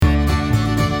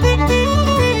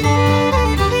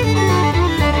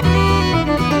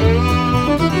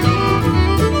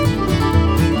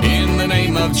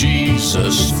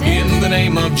Jesus, in the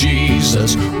name of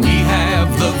Jesus, we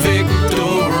have the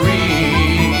victory.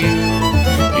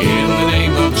 In the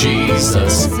name of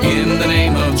Jesus, in the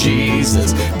name of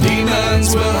Jesus,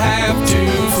 demons will have to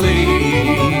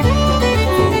flee.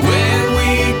 For when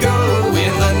we go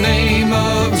in the name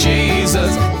of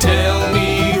Jesus, tell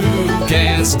me who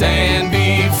can stand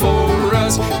before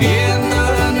us. In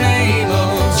the name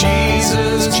of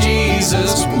Jesus,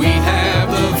 Jesus, we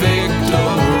have the victory.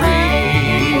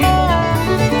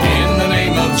 In the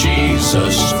name of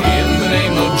Jesus, in the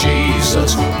name of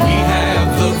Jesus, we have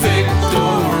the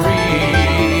victory.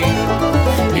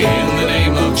 In the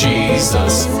name of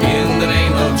Jesus, in the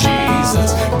name of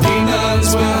Jesus,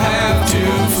 demons will have to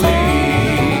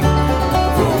flee.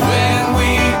 For when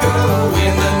we go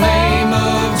in the name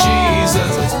of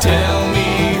Jesus, tell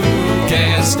me who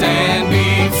can stand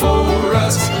before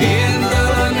us. In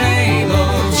the name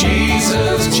of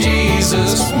Jesus,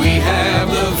 Jesus, we have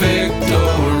the victory.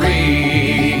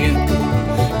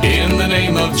 In the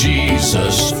name of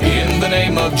Jesus, in the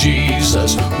name of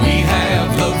Jesus, we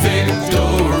have the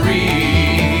victory.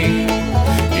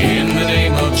 In the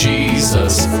name of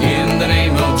Jesus, in the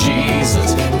name of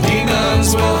Jesus,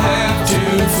 demons will have to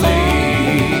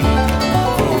flee.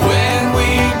 For when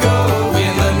we go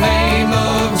in the name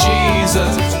of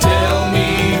Jesus, tell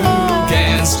me who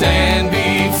can stand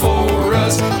before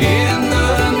us. In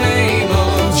the name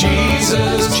of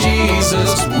Jesus,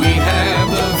 Jesus, we have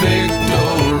the victory.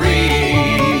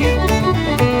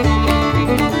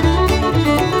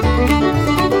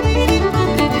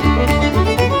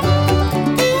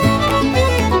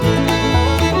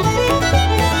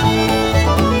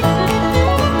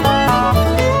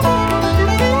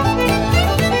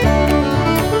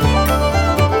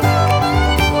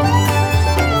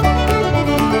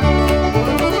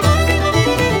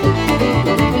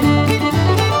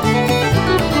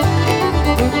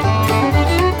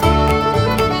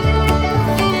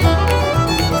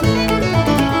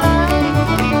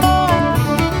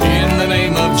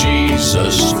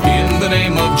 Jesus, in the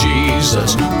name of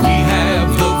Jesus, we have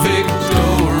the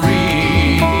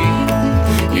victory.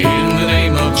 In the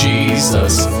name of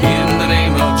Jesus.